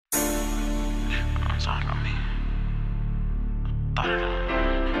Sorry, got me. I'm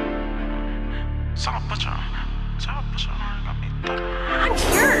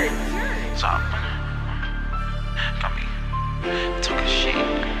cured. Got me. Took a shit.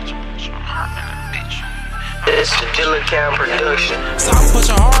 It's a Gillaspikelee production. South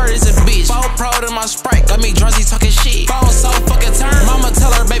Punchin hard as a bitch. Fall pro to my Sprite, got me drunk, talking shit. Phone so fucking turn, mama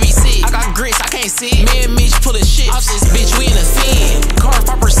tell her baby sit. I got grits, I can't see. Me and Mitch pulling shit off this bitch, we in a fin. Car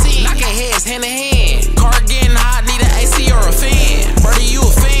 5%, knocking heads hand in hand. Car getting hot, need an AC or a fan. Brody, you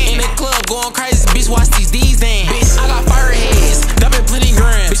a fan. In the club going crazy, bitch, watch these D's dance. Bitch, I got fire heads, dumping plenty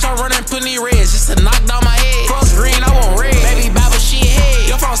grams. Bitch, I'm running plenty reds just to knock down my head. Fuck green, I want red. Baby, Bible, she head.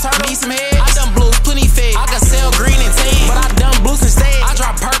 Your phone started, need some head. I done blues, plenty fed. I can sell green and tan, but I done blues instead. I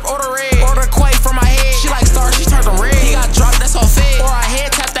drop perp, order red. Order quake from my head. She like stars, she turned to red. He got dropped, that's all fed. Or I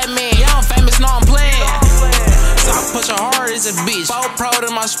head tap that man. Yeah, I'm famous, no, I'm playing. South Punchin hard as a bitch. Fall pro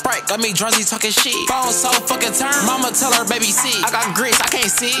to my Sprite, got me drunk, talking shit. Phone so fucking turn, mama tell her baby sit. I got grits, I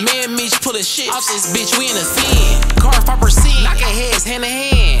can't see. Me and Mitch pulling shit off this bitch, we in a fin. Car 5%, knocking heads hand in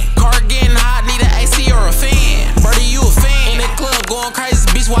hand. Car getting hot, need an AC or a fan. Brody, you a fan. In the club going crazy,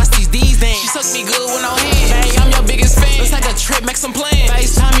 bitch, watch these D's dance. She suck me good with no hands. Hey, I'm your biggest fan. Let's take a trip, make some plans.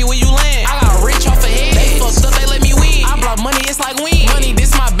 FaceTime me when you land. I got rich off a head. They fucked up, they let me win. I block money, it's like win. Money,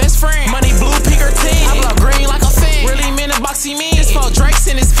 this my best friend. Money, blue, pink, or tan. I block green like a fan. Really mean a boxy mean. It's for Drake's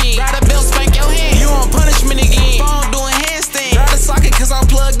in his feet. Grab a belt, spank your hand. You on punishment again. Phone doing handstand. Grab the socket cause I'm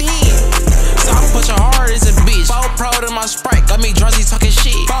plugged in. South Punchin hard as a bitch. Fall pro to my Sprite, got me drunk, talking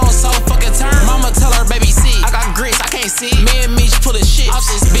shit. Phone so fucking turn, mama tell her baby sit. I got grits, I can't see. Me and Mitch pulling shit off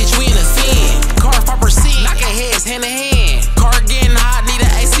this bitch, we in a fin. Car 5%, knocking heads hand in hand. Car getting hot, need an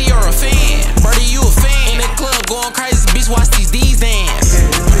AC or a fan. Brody, you a fan. In the club going crazy, bitch, watch these D's dance.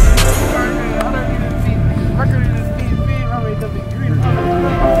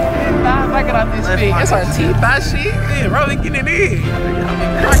 Back it up this feet. It's our teeth, that shit. Yeah, bro, we getting it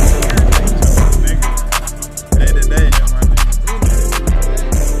in.